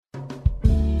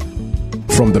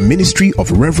from the ministry of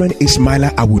Reverend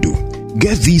Ismaila Awudu.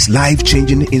 Get these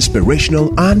life-changing,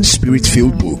 inspirational, and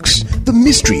spirit-filled books: The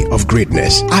Mystery of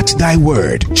Greatness, At Thy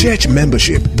Word, Church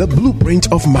Membership, The Blueprint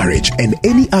of Marriage, and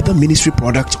any other ministry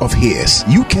product of his.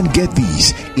 You can get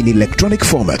these in electronic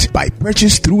format by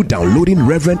purchase through downloading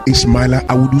Reverend Ismaila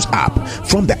Awudu's app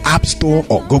from the App Store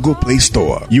or Google Play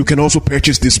Store. You can also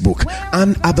purchase this book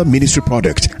and other ministry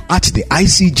products at the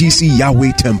ICGC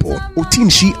Yahweh Temple,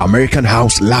 Otinshi American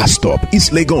House, Last Stop,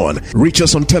 East Legon. Reach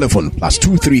us on telephone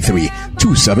 +233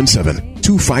 277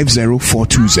 250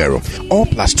 420 or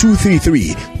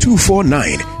 +233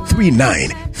 249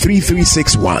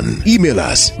 393361. Email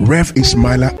us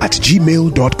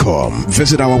revismaila@gmail.com.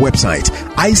 Visit our website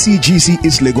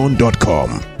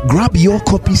icgcislegon.com. Grab your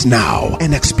copies now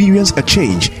and experience a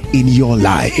change in your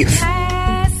life.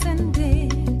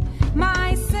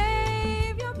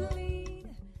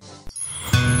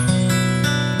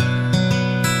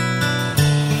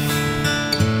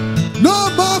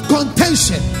 No more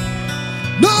contention,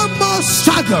 no more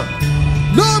struggle,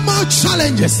 no more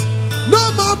challenges,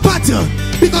 no more battle,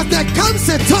 because there comes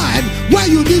a time where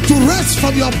you need to rest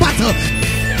from your battle.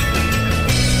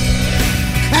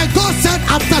 And God said,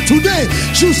 after today,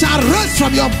 you shall rest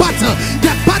from your battle.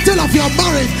 The battle of your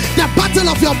marriage, the battle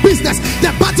of your business,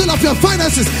 the battle of your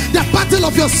finances, the battle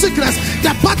of your sickness,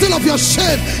 the battle of your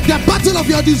shame, the battle of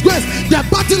your disgrace, the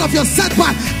battle of your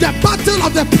setback, the battle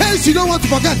of the pains you don't want to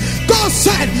forget. God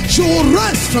said, you will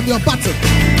rest from your battle.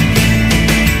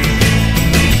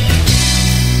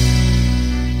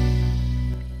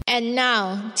 And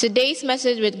now, today's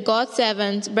message with God's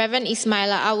servant, Reverend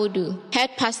Ismaila Awudu,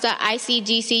 Head Pastor,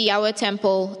 ICGC Yahweh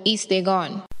Temple, East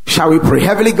Legon. Shall we pray?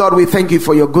 Heavenly God, we thank you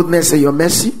for your goodness and your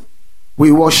mercy.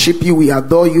 We worship you, we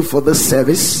adore you for this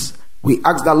service. We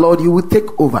ask that, Lord, you will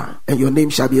take over and your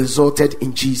name shall be exalted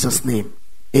in Jesus' name.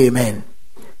 Amen.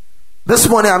 This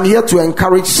morning I'm here to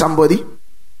encourage somebody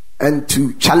and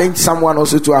to challenge someone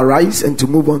also to arise and to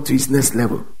move on to his next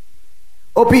level.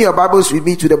 Open your Bibles with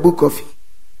me to the book of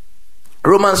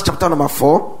Romans chapter number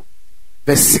 4,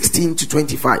 verse 16 to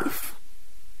 25.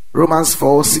 Romans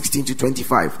 4, 16 to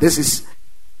 25. This is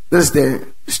the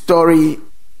story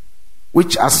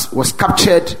which was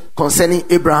captured concerning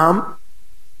Abraham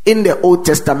in the Old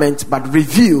Testament, but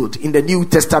revealed in the New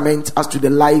Testament as to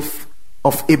the life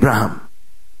of Abraham.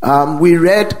 We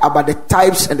read about the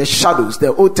types and the shadows.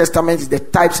 The Old Testament is the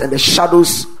types and the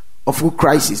shadows of who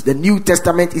Christ is. The New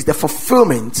Testament is the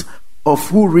fulfillment of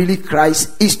who really Christ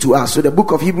is to us. So the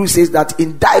book of Hebrews says that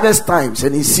in diverse times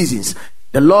and in seasons,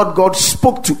 the Lord God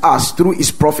spoke to us through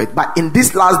his prophet. But in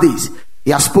these last days, he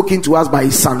has spoken to us by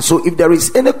his son. So if there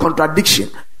is any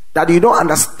contradiction, that you don't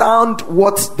understand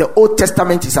what the Old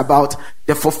Testament is about,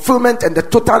 the fulfillment and the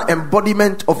total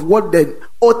embodiment of what the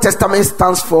Old Testament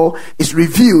stands for is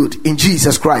revealed in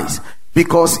Jesus Christ,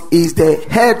 because he is the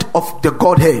head of the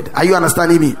Godhead. Are you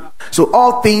understanding me? So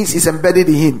all things is embedded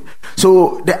in him.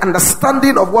 So the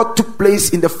understanding of what took place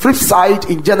in the flip side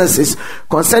in Genesis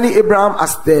concerning Abraham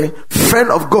as the friend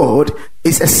of God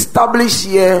is established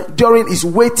here during his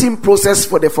waiting process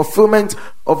for the fulfillment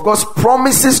of God's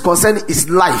promises concerning his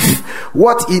life.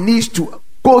 What he needs to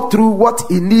go through, what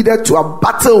he needed to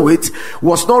battle with,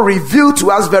 was not revealed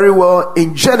to us very well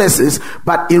in Genesis,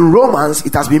 but in Romans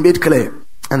it has been made clear.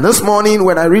 And this morning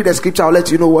when I read the scripture, I'll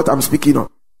let you know what I'm speaking of.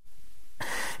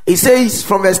 It says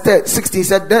from verse 16, he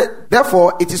said,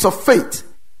 therefore it is of faith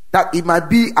that it might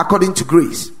be according to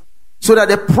grace, so that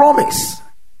the promise,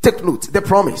 take note, the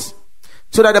promise,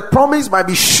 so that the promise might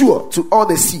be sure to all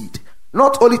the seed,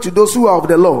 not only to those who are of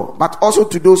the law, but also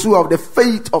to those who are of the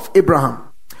faith of Abraham,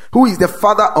 who is the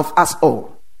father of us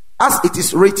all. As it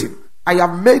is written, I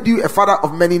have made you a father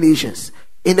of many nations,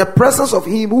 in the presence of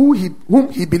him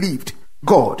whom he believed,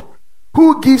 God,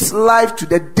 who gives life to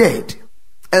the dead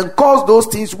and calls those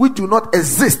things which do not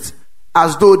exist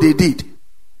as though they did,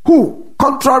 who,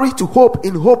 contrary to hope,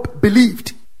 in hope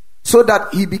believed, so that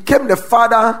he became the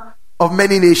father of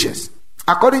many nations.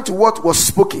 According to what was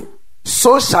spoken,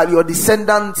 so shall your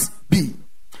descendants be.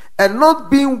 And not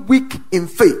being weak in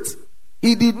faith,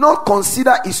 he did not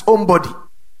consider his own body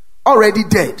already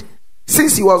dead,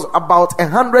 since he was about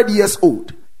 100 years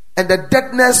old, and the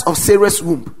deadness of Sarah's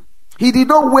womb. He did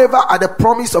not waver at the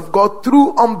promise of God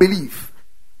through unbelief,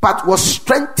 but was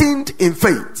strengthened in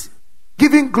faith,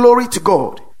 giving glory to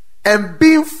God, and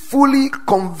being fully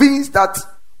convinced that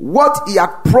what he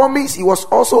had promised he was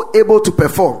also able to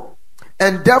perform,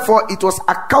 and therefore it was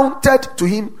accounted to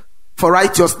him for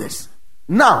righteousness.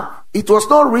 Now it was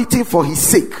not written for his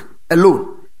sake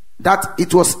alone that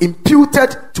it was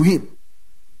imputed to him,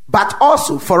 but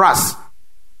also for us.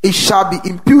 It shall be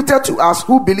imputed to us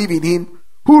who believe in him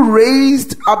who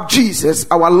raised up Jesus,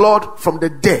 our Lord, from the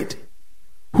dead,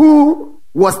 who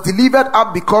was delivered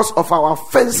up because of our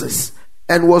offenses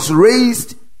and was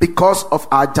raised because of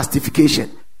our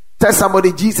justification. Tell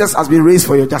somebody, Jesus has been raised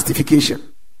for your justification.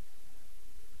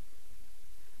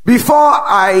 Before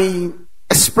I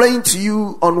explain to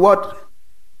you on what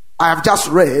I have just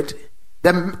read,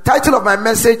 the title of my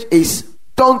message is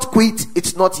Don't Quit,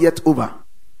 It's Not Yet Over.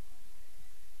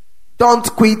 Don't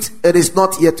quit, it is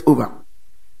not yet over.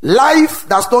 Life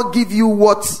does not give you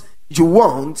what you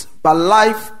want, but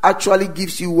life actually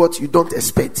gives you what you don't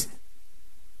expect.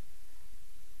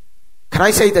 Can I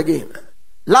say it again?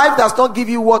 Life does not give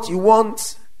you what you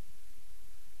want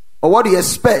or what you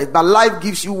expect, but life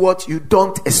gives you what you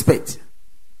don't expect.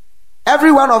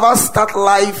 Every one of us start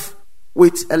life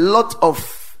with a lot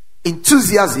of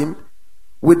enthusiasm,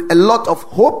 with a lot of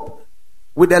hope,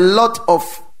 with a lot of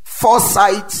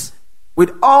foresight,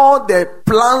 with all the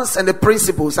plans and the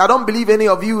principles. I don't believe any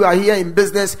of you are here in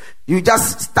business. You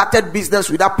just started business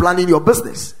without planning your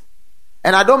business.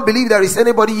 And I don't believe there is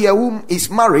anybody here who is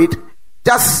married,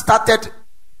 just started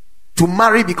to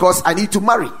marry because I need to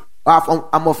marry.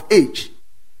 I'm of age.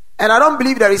 And I don't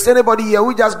believe there is anybody here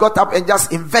who just got up and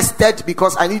just invested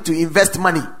because I need to invest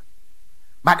money.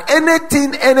 But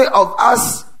anything any of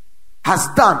us has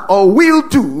done or will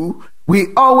do, we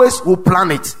always will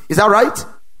plan it. Is that right?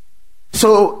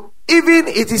 So even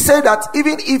it is said that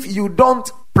even if you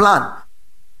don't plan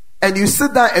and you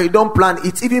sit down and you don't plan,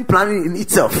 it's even planning in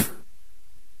itself.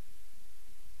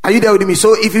 Are you there with me?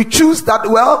 So if you choose that,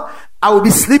 well, I will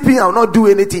be sleeping, I will not do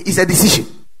anything, it's a decision.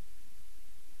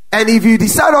 And if you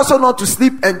decide also not to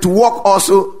sleep and to walk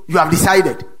also, you have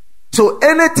decided. So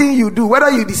anything you do,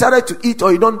 whether you decided to eat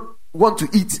or you don't want to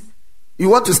eat, you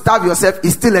want to starve yourself,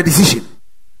 is still a decision.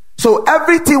 So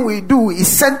everything we do is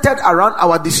centered around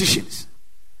our decisions.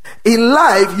 In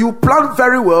life, you plan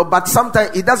very well, but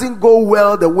sometimes it doesn't go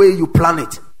well the way you plan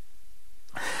it.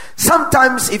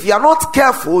 Sometimes if you are not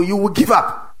careful, you will give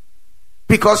up.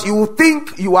 Because you will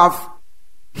think you have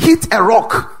hit a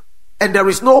rock and there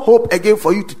is no hope again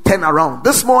for you to turn around.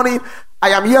 This morning, I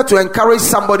am here to encourage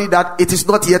somebody that it is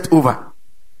not yet over.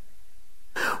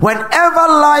 Whenever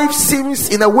life seems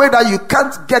in a way that you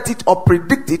can't get it or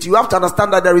predict it, you have to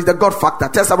understand that there is the God factor.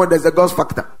 Tell someone there's a God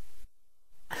factor.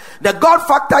 The God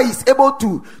factor is able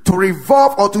to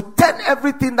revolve or to turn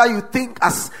everything that you think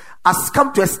has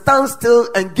come to a standstill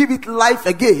and give it life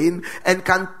again, and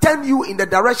can turn you in the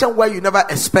direction where you never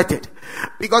expected.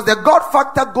 Because the God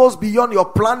factor goes beyond your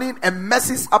planning and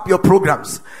messes up your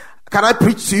programs. Can I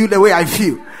preach to you the way I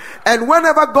feel? And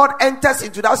whenever God enters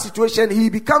into that situation, he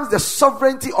becomes the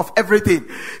sovereignty of everything.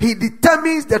 He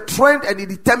determines the trend and he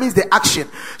determines the action.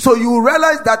 So you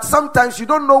realize that sometimes you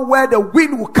don't know where the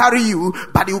wind will carry you,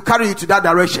 but he will carry you to that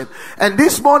direction. And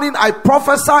this morning I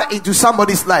prophesy into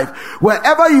somebody's life.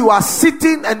 Wherever you are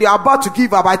sitting and you are about to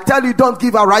give up, I tell you, don't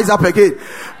give up, rise up again.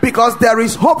 Because there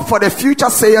is hope for the future,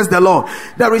 says the Lord.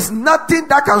 There is nothing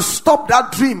that can stop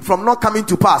that dream from not coming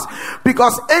to pass.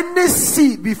 Because any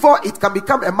seed, before it can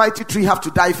become a mighty tree, have to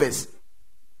die first.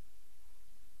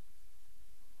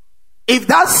 If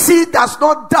that seed does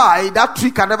not die, that tree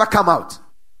can never come out.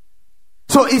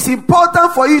 So it's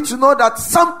important for you to know that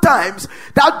sometimes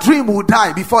that dream will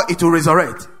die before it will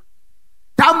resurrect.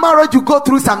 That marriage will go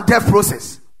through some death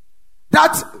process.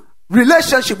 That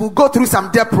relationship will go through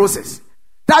some death process.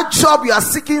 That job you are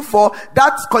seeking for,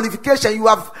 that qualification, you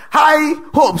have high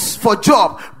hopes for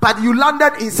job, but you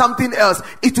landed in something else.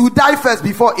 It will die first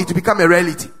before it will become a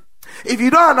reality. If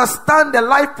you don't understand the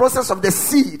life process of the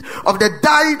seed, of the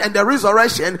dying and the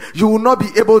resurrection, you will not be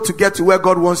able to get to where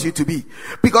God wants you to be.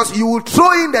 Because you will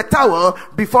throw in the towel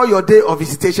before your day of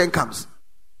visitation comes.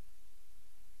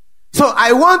 So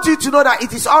I want you to know that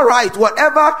it is all right,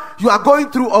 whatever you are going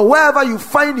through or wherever you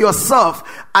find yourself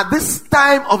at this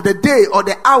time of the day or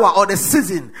the hour or the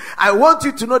season. I want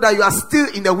you to know that you are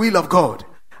still in the will of God.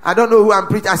 I don't know who I'm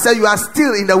preaching. I said you are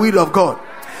still in the will of God.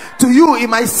 To you, it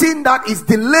might seem that it's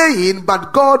delaying,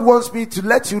 but God wants me to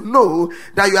let you know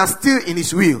that you are still in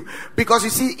his will. Because you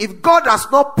see, if God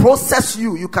does not process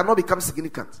you, you cannot become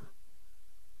significant.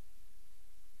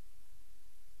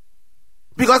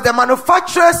 Because the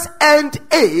manufacturer's end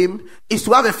aim is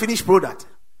to have a finished product.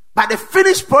 But the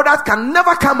finished product can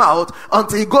never come out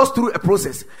until it goes through a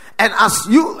process. And as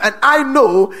you and I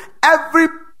know, every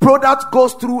product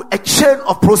goes through a chain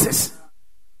of process.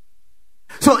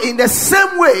 So in the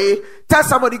same way, tell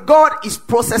somebody, God is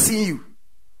processing you.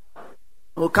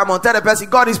 Oh, come on, tell the person,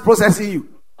 God is processing you.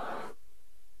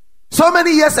 So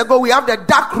many years ago, we have the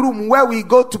dark room where we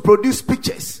go to produce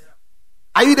pictures.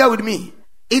 Are you there with me?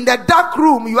 In the dark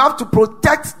room, you have to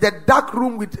protect the dark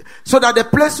room so that the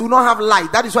place will not have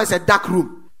light. That is why it's a dark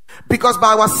room. Because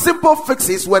by our simple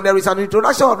fixes, when there is an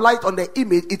introduction of light on the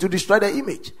image, it will destroy the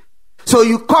image. So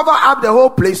you cover up the whole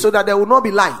place so that there will not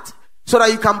be light, so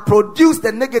that you can produce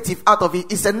the negative out of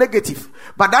it. It's a negative,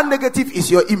 but that negative is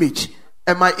your image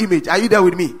and my image. Are you there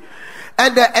with me?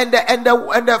 And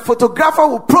the photographer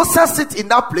will process it in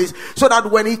that place, so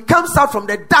that when he comes out from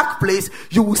the dark place,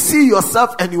 you will see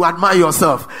yourself and you admire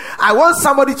yourself. I want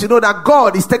somebody to know that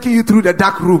God is taking you through the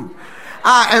dark room.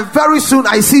 And very soon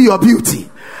I see your beauty.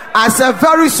 I said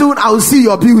very soon I will see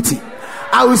your beauty.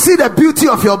 I will see the beauty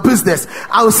of your business.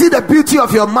 I will see the beauty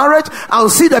of your marriage. I will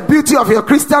see the beauty of your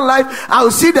Christian life. I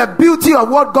will see the beauty of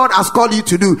what God has called you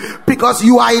to do. Because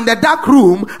you are in the dark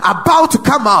room, about to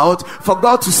come out for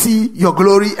God to see your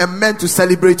glory and men to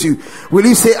celebrate you. Will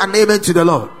you say an amen to the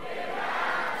Lord?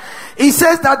 He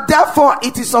says that therefore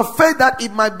it is of faith that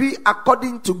it might be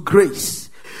according to grace.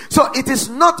 So it is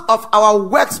not of our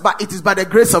works, but it is by the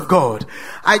grace of God.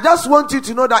 I just want you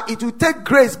to know that it will take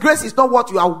grace. Grace is not what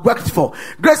you have worked for.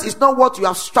 Grace is not what you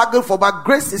have struggled for, but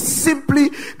grace is simply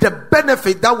the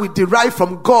benefit that we derive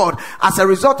from God as a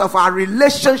result of our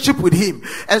relationship with Him.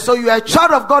 And so you are a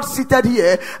child of God seated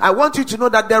here. I want you to know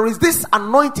that there is this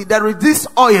anointing, there is this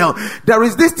oil, there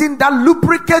is this thing that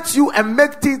lubricates you and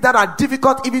makes things that are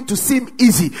difficult even to seem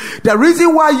easy. The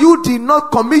reason why you did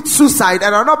not commit suicide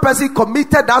and another person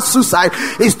committed that suicide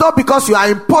is not because you are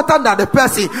important than the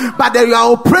person, but that you are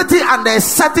operating under a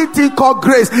certain thing called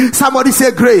grace. Somebody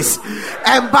say grace.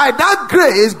 And by that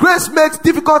grace, grace makes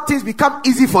difficult things become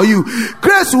easy for you.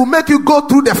 Grace will make you go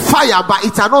through the fire, but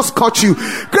it shall not scorch you.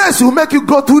 Grace will make you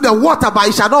go through the water, but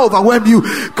it shall not overwhelm you.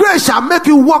 Grace shall make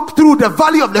you walk through the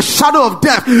valley of the shadow of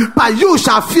death, but you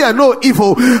shall fear no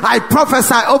evil. I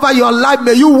prophesy over your life,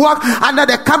 may you walk under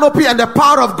the canopy and the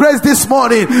power of grace this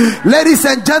morning. Ladies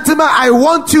and gentlemen, I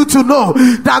want you to know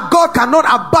that God cannot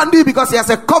abandon you because He has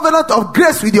a covenant of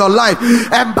grace with your life,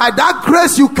 and by that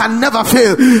grace you can never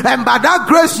fail, and by that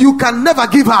grace you can never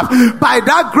give up. By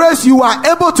that grace you are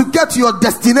able to get to your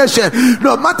destination.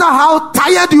 No matter how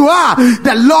tired you are,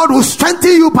 the Lord will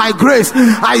strengthen you by grace.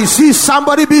 I see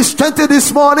somebody be strengthened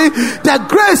this morning. The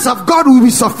grace of God will be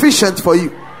sufficient for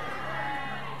you.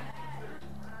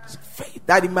 Faith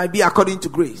that it might be according to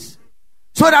grace,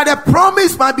 so that the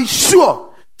promise might be sure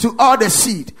to all the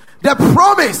seed. The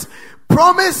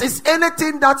promise is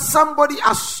anything that somebody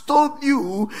has told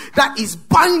you that is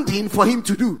binding for him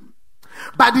to do.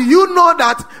 But do you know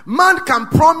that man can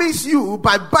promise you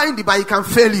by binding, but he can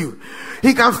fail you?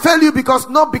 He can fail you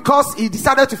not because he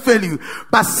decided to fail you,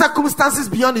 but circumstances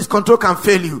beyond his control can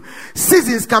fail you.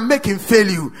 Seasons can make him fail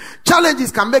you.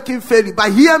 Challenges can make him fail you.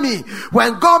 But hear me,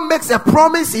 when God makes a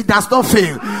promise, He does not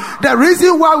fail. The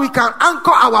reason why we can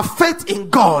anchor our faith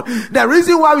in God, the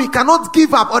reason why we cannot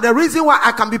give up, or the reason why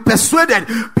I can be persuaded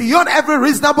beyond every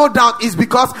reasonable doubt is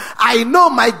because I know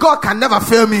my God can never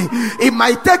fail me. It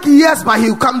might take years, but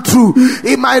He will come true.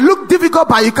 It might look difficult,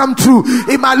 but He will come true.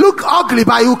 It might look ugly,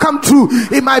 but He will come true.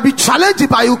 It might be challenging,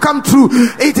 but He will come true.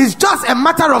 It is just a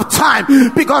matter of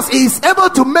time, because He is able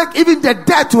to make even the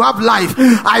dead to have life.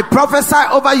 I prophesy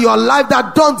over your life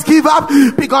that don't give up,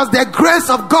 because the grace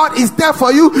of God is there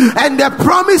for you, and the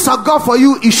promise of God for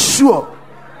you is sure.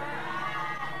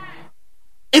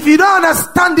 If you don't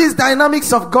understand these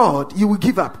dynamics of God, you will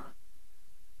give up.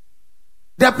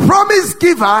 The promise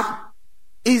giver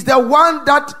is the one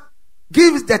that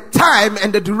gives the time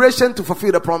and the duration to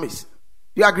fulfill the promise.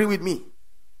 You agree with me?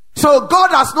 So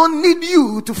God does not need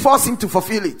you to force Him to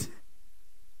fulfill it.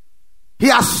 He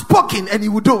has spoken and He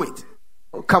will do it.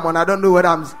 Oh, come on, I don't know what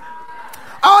I'm...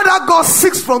 All that God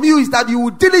seeks from you is that you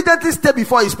will diligently stay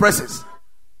before His presence.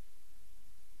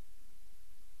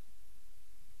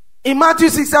 In Matthew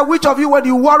 6, which of you, when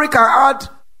you worry, can add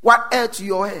one hair to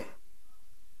your hair?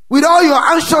 With all your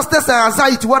anxiousness and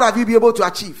anxiety, what have you been able to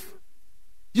achieve?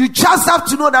 You just have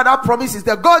to know that that promise is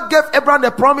there. God gave Abraham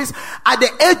the promise at the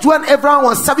age when Abraham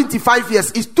was 75 years.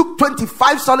 It took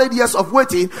 25 solid years of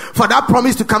waiting for that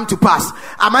promise to come to pass.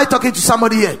 Am I talking to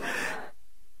somebody here?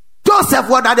 Joseph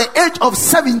was at the age of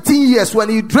 17 years when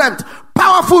he dreamt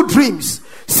powerful dreams,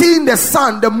 seeing the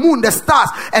sun, the moon, the stars,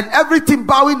 and everything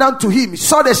bowing down to him. He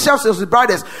saw the shepherds of his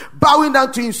brothers bowing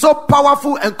down to him, so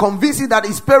powerful and convincing that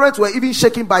his parents were even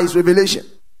shaken by his revelation.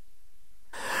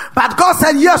 But God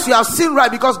said, yes, you have seen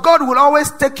right, because God will always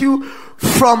take you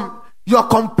from your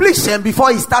completion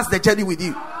before He starts the journey with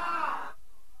you.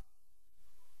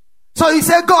 So He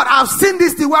said, God, I've seen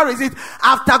this thing. Where is it?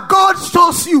 After God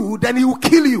shows you, then He will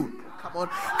kill you.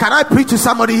 Can I preach to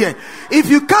somebody here? If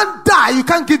you can't die, you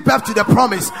can't give birth to the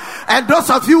promise. And those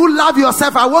of you who love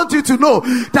yourself, I want you to know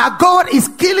that God is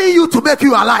killing you to make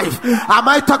you alive. Am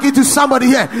I talking to somebody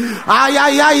here?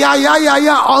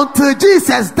 Until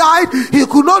Jesus died, he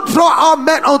could not draw all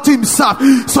men unto himself.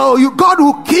 So God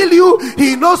will kill you.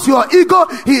 He knows your ego.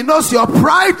 He knows your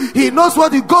pride. He knows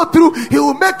what you go through. He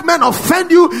will make men offend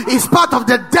you. It's part of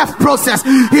the death process.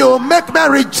 He will make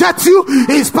men reject you.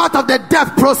 It's part of the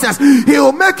death process. He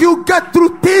will make you get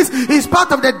through things. It's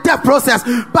part of the death process.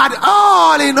 But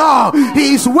all in all,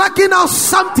 he is working out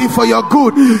something for your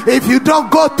good. If you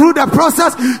don't go through the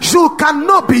process, you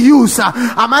cannot be used.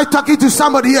 Am I talking to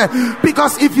somebody here?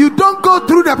 Because if you don't go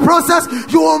through the process,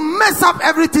 you will mess up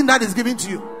everything that is given to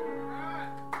you.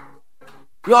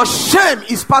 Your shame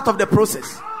is part of the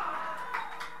process.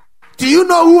 Do you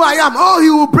know who I am? Oh, he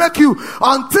will break you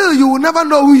until you will never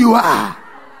know who you are.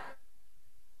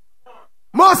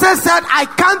 Moses said, I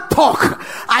can't talk.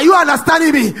 Are you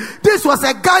understanding me? This was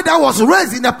a guy that was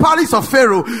raised in the palace of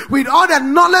Pharaoh with all the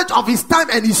knowledge of his time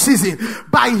and his season.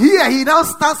 But here he now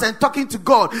stands and talking to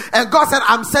God. And God said,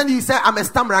 I'm sending you. He said, I'm a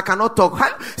stammerer. I cannot talk.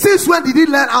 Since when did he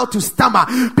learn how to stammer?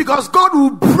 Because God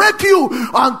will break you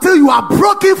until you are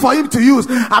broken for him to use.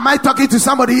 Am I talking to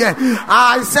somebody here?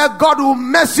 I said, God will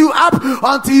mess you up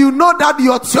until you know that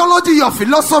your theology, your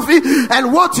philosophy,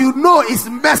 and what you know is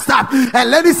messed up. And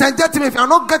ladies and gentlemen, if you're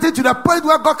not getting to the point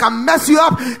where God can mess you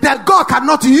up, then God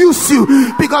cannot use you,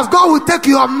 because God will take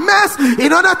your mess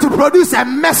in order to produce a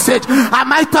message.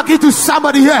 Am I talking to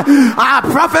somebody here? I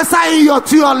prophesy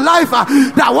to your life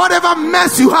that whatever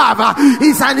mess you have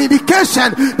is an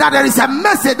indication that there is a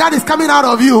message that is coming out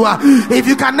of you. If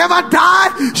you can never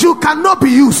die, you cannot be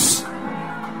used.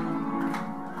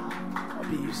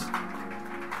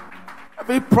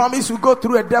 Every promise will go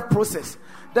through a death process.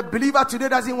 The believer today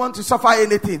doesn't want to suffer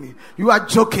anything. You are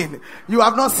joking. You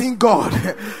have not seen God.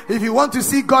 If you want to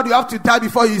see God, you have to die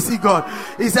before you see God.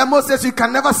 He said, Moses, you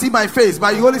can never see my face,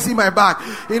 but you only see my back.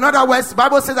 In other words, the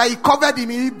Bible says that he covered him,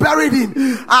 he buried him.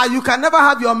 You can never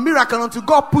have your miracle until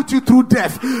God put you through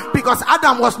death. Because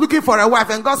Adam was looking for a wife,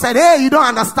 and God said, hey, you don't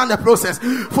understand the process.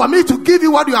 For me to give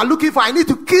you what you are looking for, I need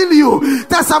to kill you.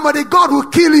 Tell somebody, God will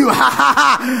kill you.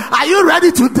 Are you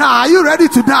ready to die? Are you ready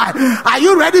to die? Are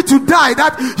you ready to die?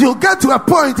 That you get to a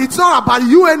point, it's not about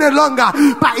you any longer,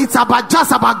 but it's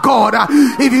just about God.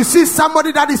 If you see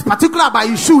somebody that is particular about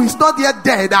issue, he's not yet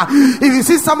dead. If you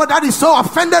see somebody that is so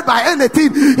offended by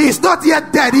anything, he's not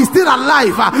yet dead, he's still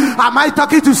alive. Am I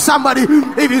talking to somebody?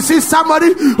 If you see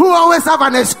somebody who always have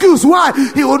an excuse why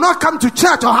he will not come to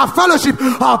church or have fellowship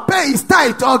or pay his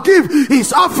tithe or give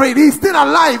his offering, he's still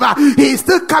alive, he's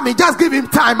still coming, just give him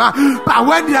time. But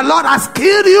when the Lord has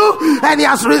killed you and he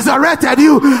has resurrected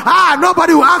you,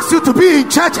 nobody will ask you to be in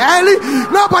church early.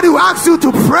 Nobody will ask you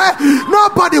to pray.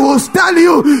 Nobody will tell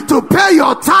you to pay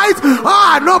your tithe.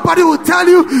 Nobody will tell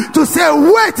you to say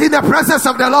wait in the presence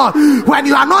of the Lord. When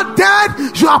you are not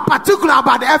dead, you are particular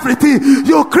about everything.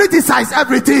 You criticize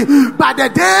everything. But the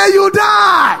day you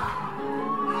die,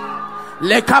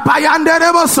 the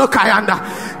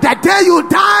day you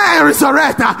die and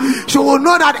resurrect, you will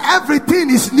know that everything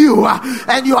is new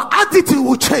and your attitude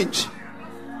will change.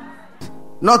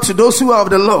 Not to those who are of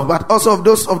the law, but also of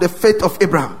those of the faith of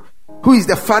Abraham, who is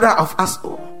the father of us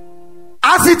all.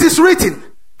 As it is written,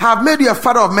 I have made you a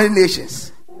father of many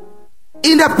nations,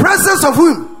 in the presence of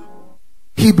whom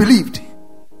he believed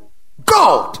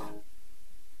God.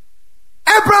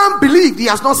 Abraham believed. He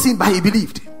has not seen, but he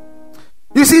believed.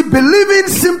 You see, believing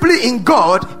simply in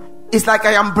God is like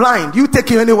I am blind. You take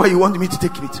me anywhere you want me to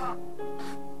take me to.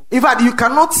 In fact, you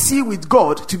cannot see with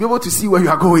God to be able to see where you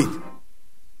are going.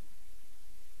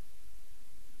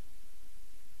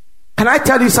 Can I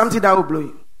tell you something that will blow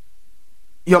you?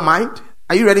 Your mind?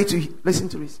 Are you ready to listen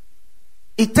to this?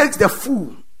 It takes the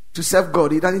fool to serve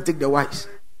God. It doesn't take the wise.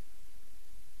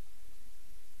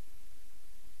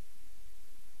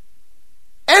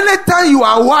 Anytime you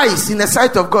are wise in the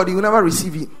sight of God, you will never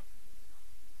receive him.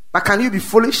 But can you be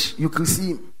foolish? You can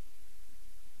see him.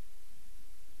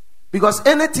 Because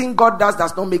anything God does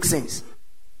not make sense.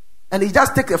 And it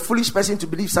just takes a foolish person to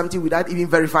believe something without even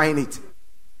verifying it.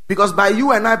 Because by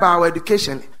you and I, by our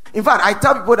education, in fact, I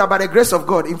tell people that by the grace of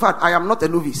God, in fact, I am not a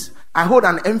novice. I hold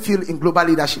an MPhil in global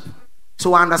leadership.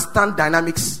 So I understand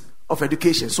dynamics of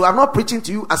education. So I'm not preaching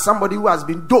to you as somebody who has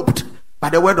been doped by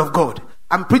the word of God.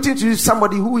 I'm preaching to you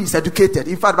somebody who is educated.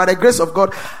 In fact, by the grace of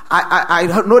God, I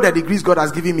know the degrees God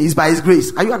has given me is by his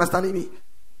grace. Are you understanding me?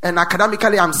 And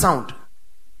academically, I'm sound.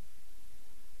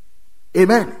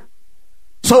 Amen.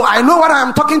 So I know what I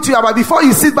am talking to you about before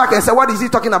you sit back and say, what is he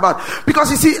talking about?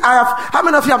 Because you see, how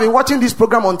many of you have been watching this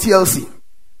program on TLC?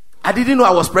 I didn't know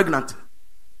I was pregnant.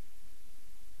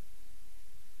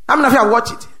 How many of you have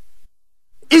watched it?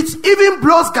 It even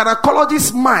blows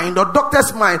gynecologist's mind or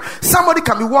doctor's mind. Somebody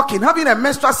can be walking, having a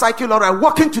menstrual cycle, or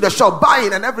walking to the shop,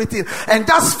 buying and everything, and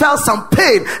just felt some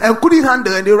pain and couldn't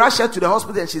handle, and they rush her to the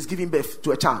hospital and she's giving birth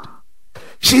to a child.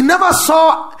 She never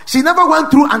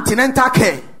went through antenatal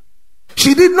care.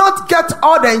 She did not get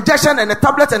all the injection and the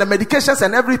tablets and the medications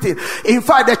and everything. In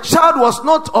fact, the child was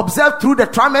not observed through the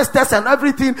trimesters and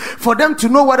everything for them to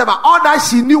know whatever. All that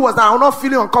she knew was that I'm not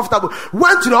feeling uncomfortable.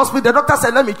 Went to the hospital. The doctor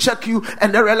said, let me check you.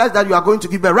 And they realized that you are going to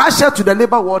give birth. Rush her to the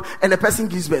labor ward and the person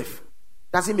gives birth.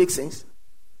 Does it make sense?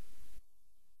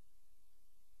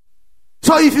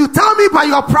 So if you tell me by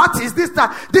your practice, this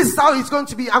is how it's going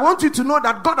to be, I want you to know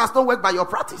that God does not work by your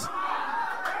practice.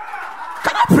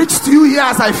 Can I preach to you here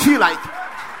as I feel like?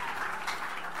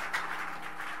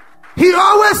 He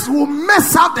always will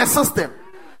mess up the system,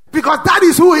 because that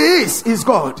is who he is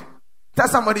God. Tell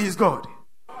somebody he's God.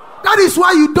 That is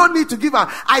why you don't need to give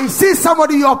up. I see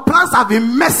somebody, your plans have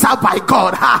been messed up by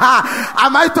God.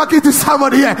 Am I talking to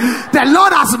somebody here? The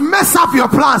Lord has messed up your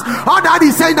plans. All that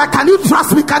is saying that, can you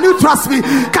trust me? Can you trust me?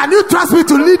 Can you trust me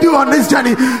to lead you on this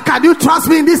journey? Can you trust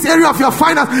me in this area of your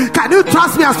finance? Can you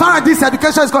trust me as far as this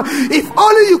education is concerned? If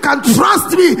only you can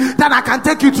trust me, then I can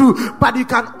take you through. But you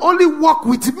can only walk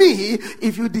with me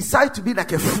if you decide to be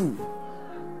like a fool.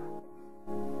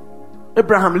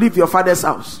 Abraham, leave your father's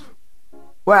house.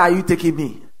 Where are you taking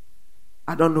me?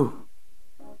 I don't know.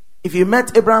 If you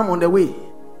met Abraham on the way,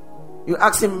 you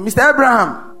ask him, Mr.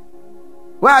 Abraham,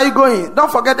 where are you going?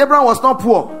 Don't forget, Abraham was not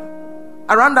poor.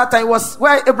 Around that time, was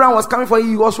where Abraham was coming from,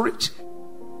 he was rich.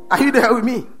 Are you there with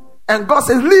me? And God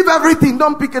says, leave everything,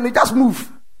 don't pick any, just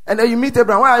move. And then you meet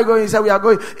Abraham. Where are you going? He said, we are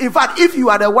going. In fact, if you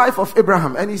are the wife of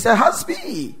Abraham, and he said,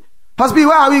 husband,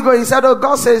 where are we going? He said, oh,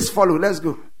 God says, follow, let's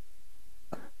go.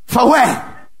 For where?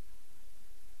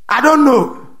 I don't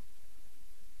know.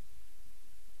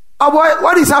 Oh boy,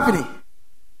 what is happening?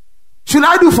 Should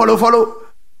I do follow?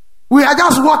 We are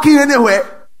just walking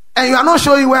anywhere, and you are not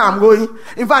showing where I'm going.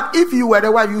 In fact, if you were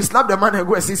the wife, you slap the man and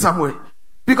go and sit somewhere.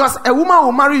 Because a woman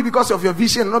will marry you because of your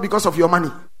vision, not because of your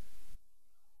money.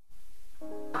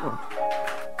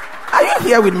 Are you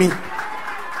here with me?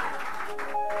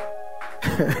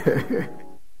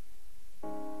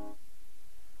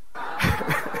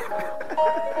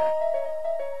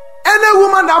 Any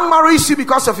woman that marries you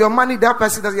because of your money, that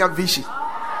person doesn't have vision.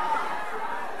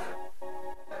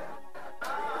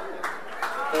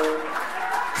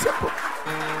 Simple.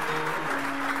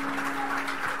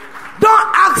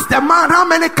 Don't ask the man how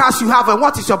many cars you have and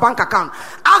what is your bank account.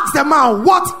 Ask the man,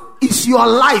 what is your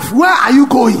life? Where are you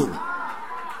going?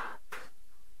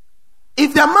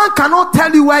 If the man cannot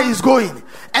tell you where he's going,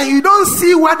 and you don't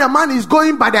see where the man is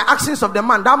going by the actions of the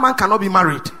man, that man cannot be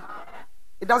married.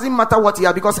 It doesn't matter what he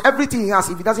has, because everything he has,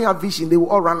 if he doesn't have vision, they will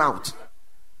all run out.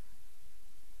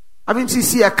 Haven't you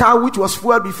seen a car which was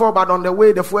fueled before, but on the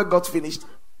way the fuel got finished?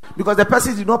 Because the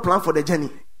person did not plan for the journey.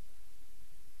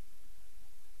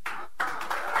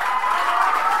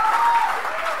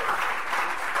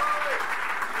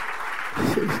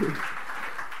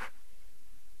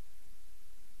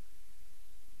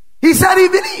 He said he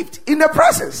believed in the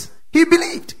presence. He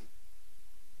believed.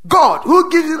 God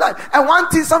who gives you life. And one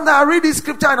thing, sometimes I read this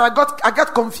scripture and I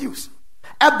get confused.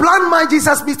 A blind man,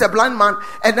 Jesus meets a blind man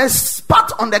and then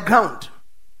spat on the ground.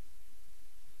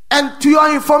 And to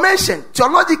your information,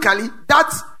 theologically,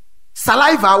 that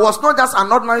saliva was not just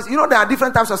an ordinary. You know, there are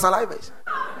different types of salivas.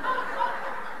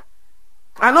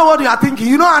 I know what you are thinking.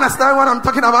 You don't understand what I'm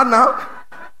talking about now.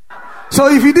 So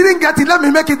if you didn't get it, let me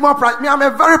make it more practical. I'm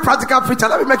a very practical preacher.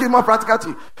 Let me make it more practical to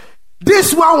you.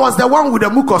 This one was the one with the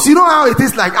mucus. You know how it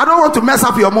is like. I don't want to mess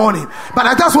up your morning, but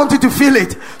I just want you to feel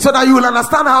it so that you will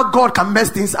understand how God can mess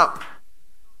things up.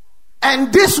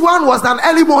 And this one was an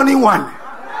early morning one.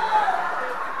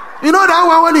 You know that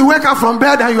one when you wake up from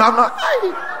bed and you have not.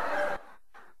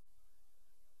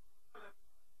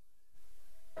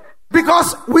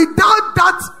 Because without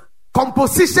that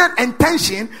composition and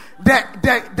tension,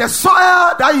 the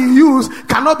soil that you use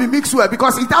cannot be mixed well,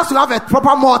 because it has to have a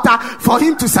proper mortar for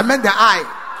him to cement the eye.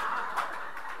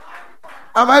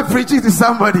 Am I preaching to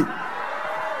somebody?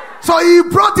 So he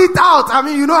brought it out. I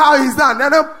mean, you know how he's done.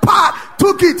 And then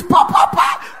took it,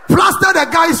 plastered the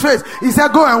guy's face. He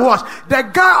said, go and wash. The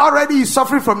guy already is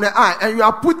suffering from the eye, and you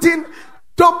are putting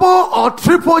double or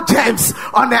triple gems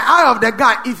on the eye of the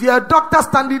guy. If you're a doctor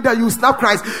standing there, you snap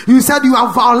Christ. You said you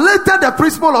have violated the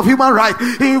principle of human right.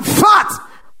 In fact,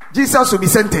 Jesus will be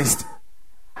sentenced.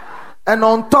 And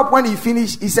on top, when he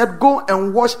finished, he said, go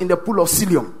and wash in the pool of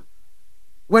Siloam.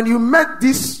 When you met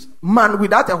this man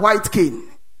without a white cane,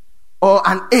 or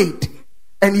an aid,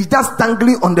 and he's just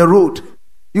dangling on the road.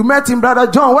 You met him,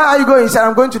 Brother John, where are you going? He said,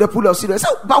 I'm going to the pool of Siloam. He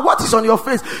said, but what is on your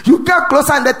face? You get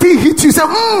closer and the thing hits you. You say,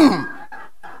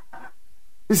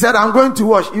 He said, I'm going to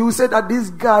wash. You said that this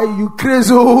guy, you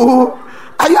crazy.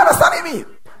 Are you understanding me?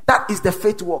 That is the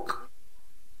faith walk.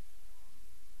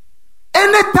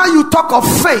 Anytime you talk of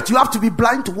faith, you have to be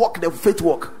blind to walk the faith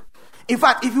walk. In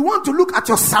fact, if you want to look at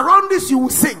your surroundings, you will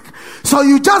sink. So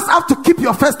you just have to keep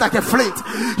your face like a flint.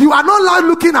 You are not like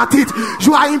looking at it.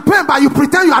 You are in pain, but you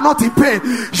pretend you are not in pain.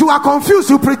 You are confused,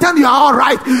 you pretend you are all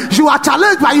right. You are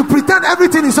challenged, but you pretend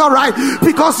everything is all right.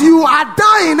 Because you are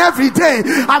dying every day.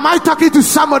 Am I talking to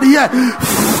somebody here?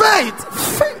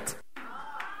 Faith.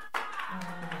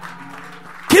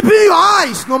 Keeping your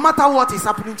eyes no matter what is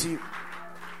happening to you.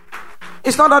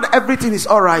 It's not that everything is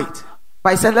all right.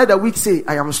 But he said, let the weak say,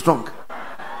 I am strong.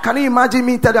 Can you imagine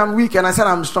me telling I'm weak and I said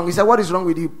I'm strong? He said, what is wrong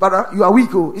with you? Brother, you are weak.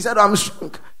 Oh. He said, I'm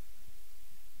strong.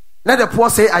 Let the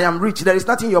poor say, I am rich. There is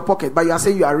nothing in your pocket, but you are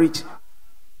saying you are rich.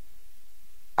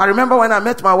 I remember when I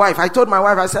met my wife, I told my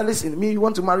wife, I said, listen, you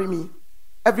want to marry me?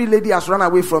 Every lady has run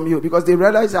away from you because they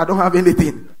realize I don't have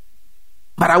anything.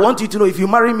 But I want you to know, if you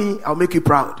marry me, I'll make you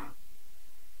proud.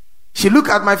 She looked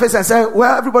at my face and said,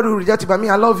 well, everybody will reject you, but me,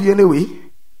 I love you anyway.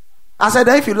 I said,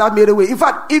 if you love me anyway. In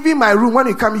fact, even my room, when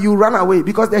you come, you run away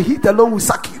because the heat alone will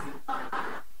suck you.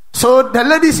 So the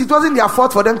ladies, it wasn't their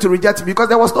fault for them to reject me because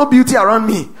there was no beauty around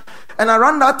me. And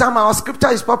around that time, our scripture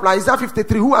is popular. Isaiah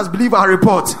 53, who has believed our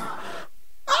report?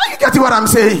 You get what I'm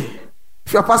saying?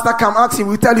 If your pastor come ask him,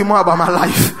 we'll tell you more about my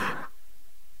life.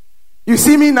 You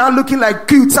see me now looking like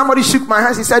cute. Somebody shook my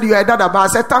hands. He said, you are a dadaba. I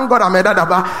said, thank God I'm a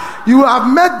dadaba. You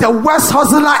have met the worst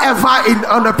hustler ever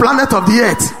on the planet of the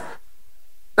earth.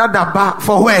 Dadaba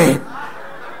for where?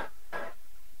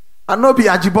 I no be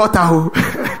Ajibota.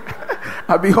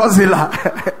 I be hustler.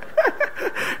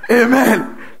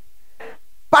 Amen.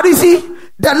 But you see,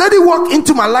 the lady walked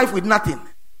into my life with nothing.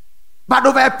 But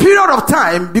over a period of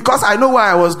time, because I know where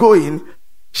I was going,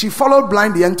 she followed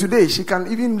blindly, and today she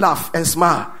can even laugh and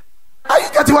smile. Are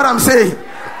you getting what I'm saying?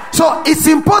 So it's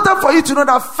important for you to know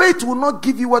that faith will not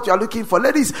give you what you are looking for.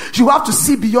 Ladies, you have to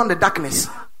see beyond the darkness.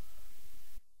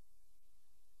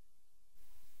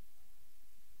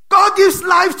 God gives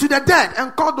life to the dead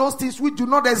and call those things which do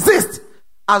not exist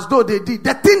as though they did.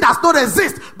 The thing does not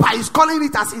exist, but he's calling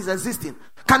it as is existing.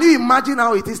 Can you imagine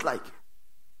how it is like?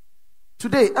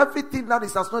 Today, everything that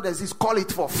does not exist, call it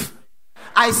forth.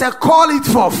 I said, call it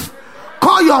forth.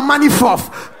 Call your money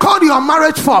forth. Call your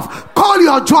marriage forth. Call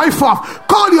your joy forth.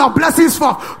 Call your blessings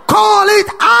forth. Call it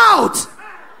out.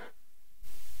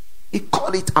 He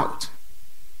called it out.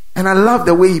 And I love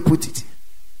the way he put it.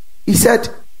 He said,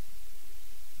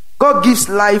 God gives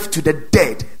life to the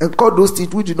dead and call those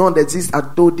things which do not exist as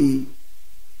though they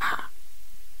are.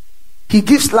 He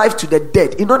gives life to the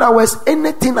dead. In other words,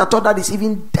 anything at all that is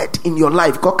even dead in your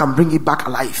life, God can bring it back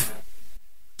alive.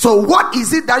 So what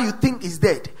is it that you think is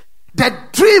dead? The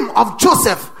dream of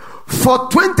Joseph for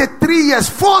 23 years,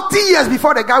 40 years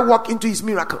before the guy walked into his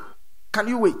miracle. Can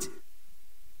you wait?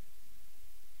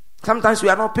 Sometimes we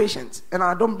are not patient, and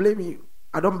I don't blame you.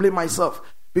 I don't blame myself,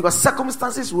 because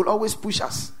circumstances will always push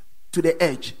us to the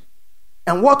edge.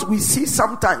 And what we see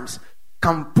sometimes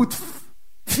can put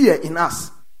fear in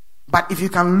us. But if you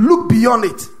can look beyond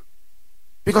it,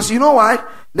 because you know why?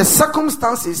 The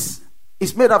circumstances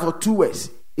is made up of two words.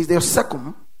 It's your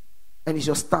circum and it's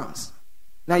your stance.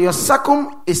 Now your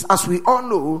circum is, as we all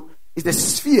know, is the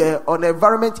sphere or the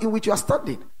environment in which you are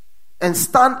standing. And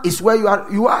stand is where you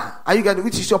are. Are you getting,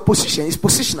 which is your position? It's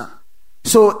positional.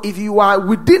 So if you are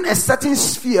within a certain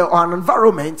sphere or an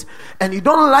environment and you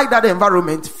don't like that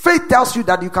environment, faith tells you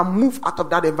that you can move out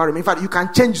of that environment. In fact, you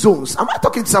can change zones. Am I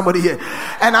talking to somebody here?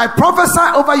 And I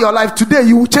prophesy over your life today,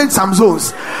 you will change some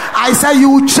zones. I say you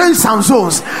will change some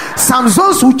zones. Some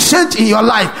zones will change in your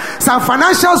life. Some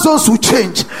financial zones will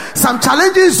change. Some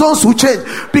challenging zones will change.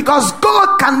 Because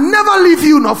God can never leave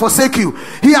you nor forsake you.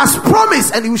 He has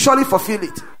promised and he will surely fulfill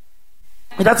it.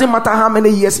 It doesn't matter how many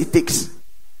years it takes.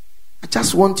 I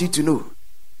just want you to know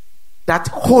that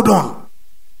hold on,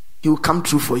 he will come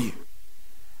true for you.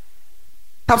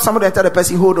 Tap somebody and tell the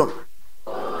person, hold on.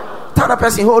 Tell the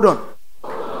person, hold on.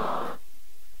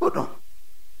 Hold on.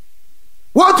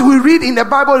 What we read in the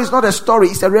Bible is not a story,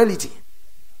 it's a reality.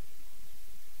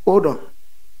 Hold on.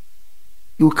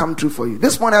 He will come true for you.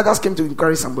 This morning I just came to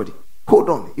encourage somebody. Hold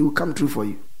on, he will come true for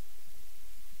you.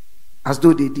 As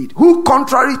though they did. Who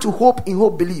contrary to hope, in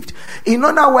hope believed. In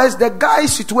other words, the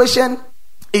guy's situation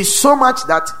is so much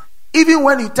that even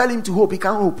when you tell him to hope, he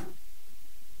can't hope.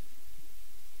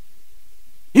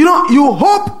 You know, you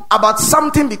hope about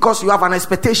something because you have an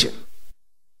expectation.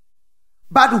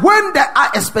 But when the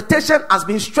expectation has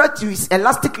been stretched to its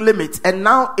elastic limit, and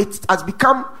now it has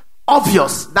become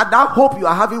obvious that hope you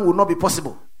are having will not be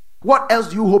possible, what else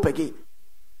do you hope again?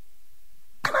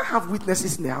 Can I have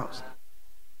witnesses in the house?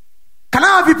 Can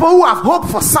I have people who have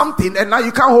hoped for something and now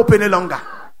you can't hope any longer?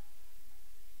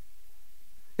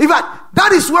 In fact,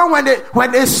 that is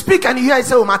when they speak and you hear it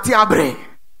say, "Oh, Matia Bre."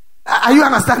 Are you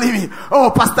understanding me?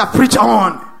 "Oh, Pastor, preach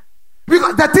on."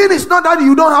 Because the thing is not that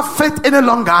you don't have faith any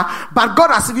longer, but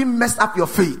God has even messed up your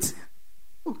faith.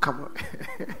 Oh, come on.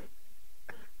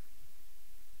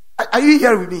 Are you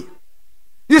here with me?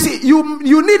 You see,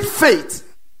 you need faith.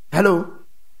 Hello?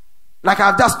 Like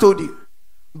I've just told you.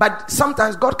 But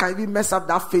sometimes God can even mess up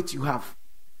that faith you have.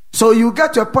 So you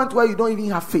get to a point where you don't even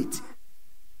have faith.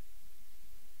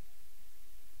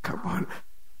 Come on.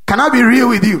 Can I be real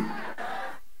with you?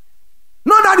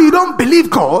 Not that you don't believe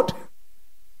God.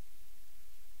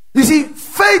 You see,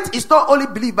 faith is not only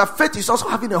belief, but faith is also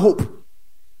having a hope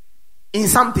in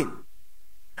something.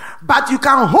 But you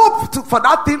can hope for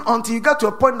that thing until you get to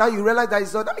a point that you realize that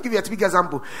it's not. Let me give you a big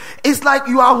example. It's like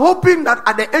you are hoping that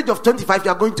at the age of 25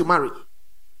 you are going to marry.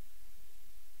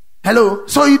 Hello?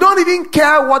 So you don't even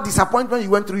care what disappointment you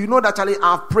went through. You know that, Charlie,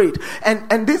 I have prayed.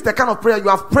 And this is the kind of prayer you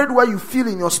have prayed where you feel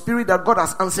in your spirit that God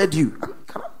has answered you.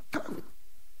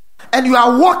 And you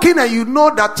are walking and you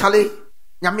know that, Charlie,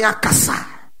 Nyamia Kasa.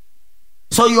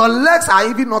 So your legs are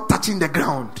even not touching the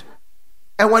ground.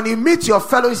 And when you meet your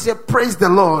fellow, you say, "Praise the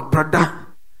Lord, brother.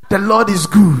 The Lord is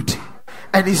good.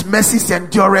 And his mercies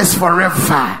endures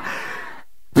forever."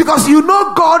 Because you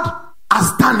know God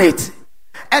has done it.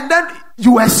 And then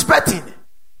you are expecting.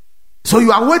 So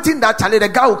you are waiting that Charlie, the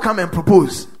guy will come and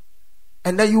propose.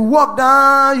 And then you walk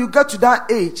down, you get to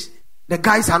that age, the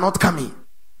guys are not coming.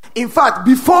 In fact,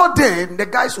 before then, the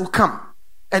guys will come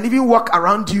and even walk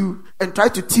around you and try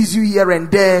to tease you here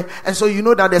and there. And so you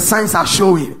know that the signs are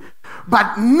showing.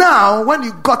 But now, when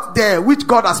you got there, which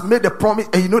God has made the promise,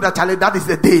 and you know that, Charlie, that is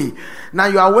the day. Now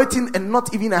you are waiting and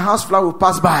not even a housefly will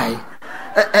pass by.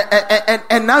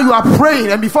 And now you are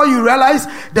praying, and before you realize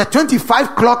the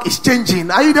 25 clock is changing.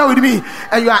 Are you there with me?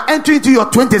 And you are entering into your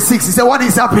 26. You say, "What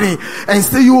is happening?" And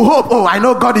still you hope, "Oh, I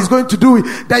know God is going to do it."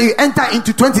 Then you enter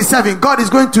into 27. God is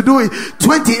going to do it.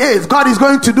 28. God is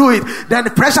going to do it. Then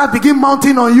the pressure begin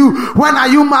mounting on you. When are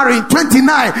you marrying?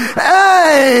 29.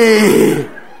 Hey!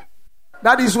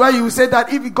 That is why you say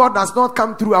that if God does not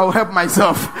come through, I will help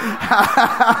myself.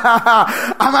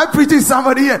 Am I preaching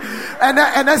somebody here? And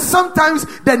then sometimes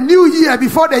the new year,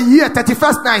 before the year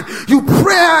 31st night, you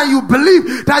pray and you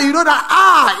believe that you know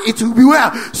that it will be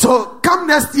well. So come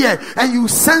next year and you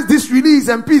sense this release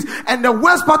and peace. And the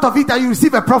worst part of it that you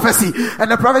receive a prophecy. And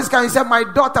the prophecy can say, my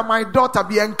daughter,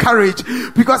 be encouraged.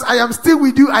 Because I am still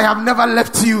with you. I have never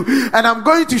left you. And I'm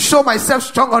going to show myself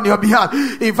strong on your behalf.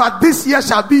 In fact, this year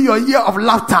shall be your year of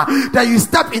laughter. That you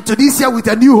step into this year with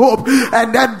a new hope.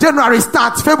 And then January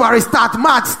starts, February starts,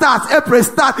 March starts, April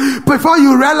starts. Before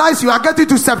you realize you are getting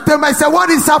to September, I say, what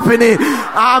is happening?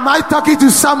 Am I talking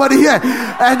to somebody here?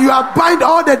 And you are bind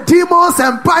all the demons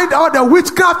and bind all the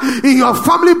witchcraft in your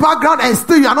family background, and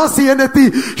still you are not seeing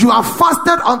anything. You have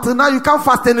fasted until now, you can't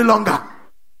fast any longer.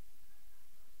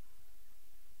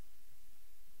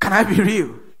 Can I be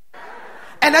real?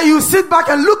 And then you sit back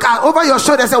and look over your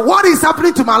shoulder and say, what is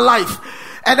happening to my life?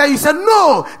 And then you said,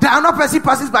 no, there are no person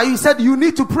passes by. You said, you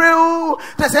need to pray. Oh.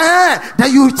 They say,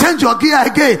 then you change your gear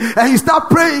again and you start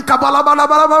praying.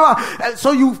 And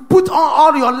so you put on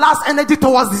all your last energy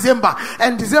towards December,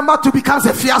 and December 2 becomes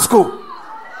a fiasco.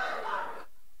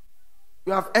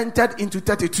 You have entered into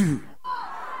 32.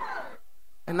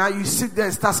 And now you sit there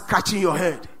and start scratching your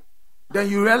head. Then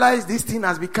you realize this thing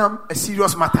has become a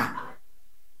serious matter.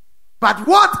 But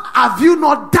what have you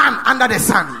not done under the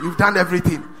sun? You've done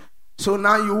everything. So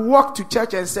now you walk to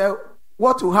church and say,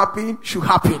 what will happen should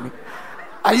happen.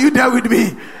 Are you there with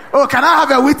me? Oh, can I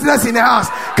have a witness in the house?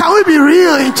 Can we be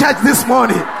real in church this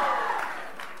morning?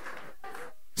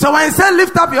 So when I say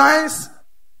lift up your hands,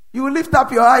 you will lift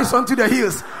up your eyes unto the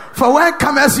hills. For where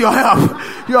comes your help?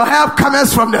 Your help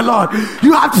comes from the Lord.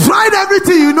 You have tried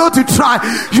everything you know to try.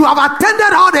 You have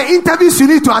attended all the interviews you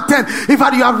need to attend. In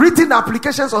fact, you have written the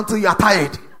applications until you are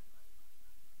tired.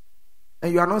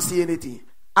 And you are not seeing anything.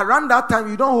 Around that time,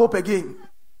 you don't hope again.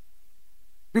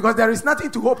 Because there is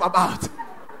nothing to hope about.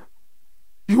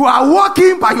 You are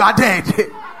walking, but you are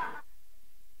dead.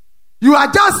 You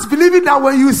are just believing that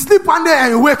when you sleep one day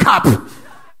and you wake up,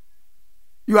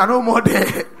 you are no more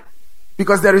there.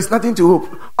 Because there is nothing to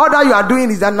hope. All that you are doing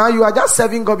is that now you are just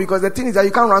serving God, because the thing is that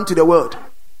you can't run to the world.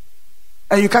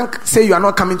 And you can't say you are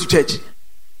not coming to church.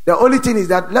 The only thing is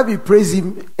that let me praise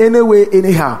him anyway,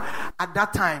 anyhow. At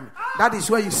that time, That is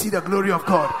where you see the glory of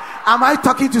God. Am I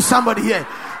talking to somebody here?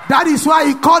 That is why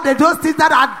he called those things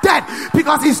that are dead.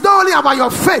 Because it's not only about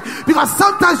your faith. Because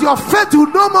sometimes your faith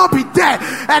will no more be dead.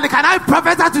 And can I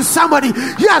prophesy to somebody?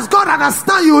 Yes, God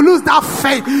understands you will lose that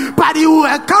faith. But he will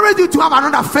encourage you to have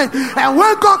another faith. And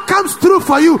when God comes through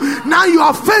for you, now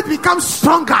your faith becomes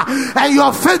stronger. And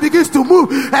your faith begins to move.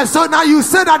 And so now you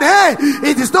say that, hey,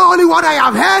 it is not only what I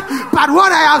have heard, but what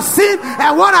I have seen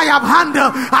and what I have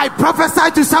handled. I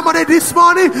prophesy to somebody this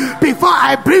morning, before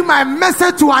I bring my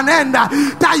message to an end, that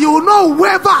you will not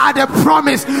waver at the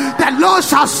promise. The Lord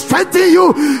shall strengthen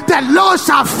you. The Lord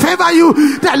shall favor you.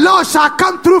 The Lord shall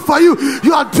come through for you.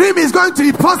 Your dream is going to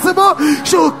be possible.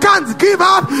 You can't give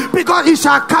up, because it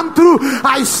shall come through.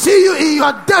 I see you in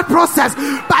your death process,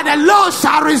 but the Lord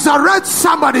shall resurrect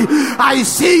somebody. I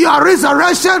see your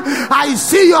resurrection. I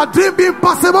see your dream being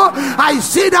possible. I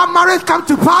see that marriage come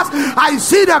to pass. I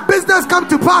see the business come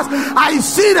to pass. I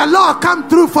see the Lord come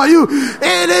through for you.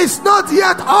 It is not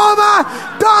yet over.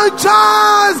 Don't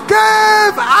just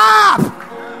give up.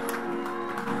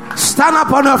 Stand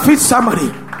up on your feet,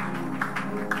 somebody.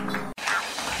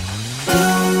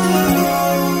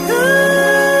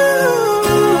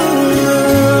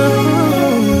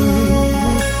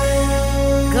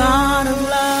 God of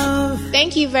love.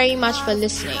 Thank you very much for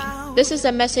listening. This is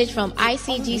a message from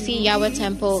ICGC Yahweh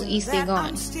Temple, East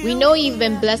Legon. We know you've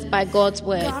been blessed by God's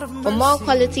word. For more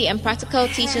quality and practical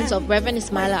teachings of Reverend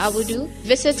Ismaila Awudu,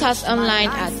 visit us online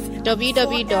at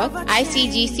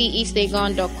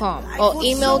www.icgceastlegon.com or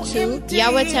email to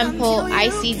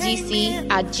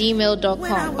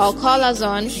yahwehtemple@icgc@gmail.com or call us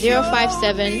on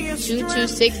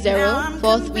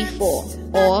 057-2260-434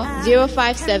 or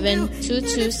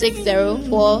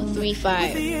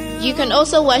 057-2260-435. You can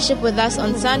also worship with us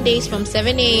on Sundays from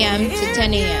 7 a.m. to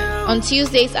 10 a.m. On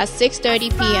Tuesdays at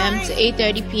 6:30 p.m. to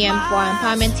 8:30 p.m. for our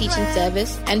empowerment teaching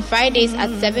service, and Fridays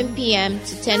at 7 p.m.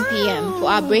 to 10 p.m.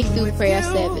 for our breakthrough prayer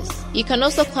service. You can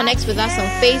also connect with us on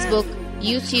Facebook,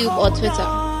 YouTube, or Twitter.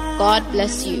 God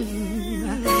bless you.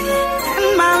 And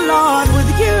my Lord,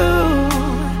 with you,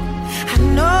 I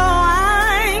know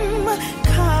I'm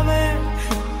covered.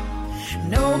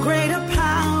 No greater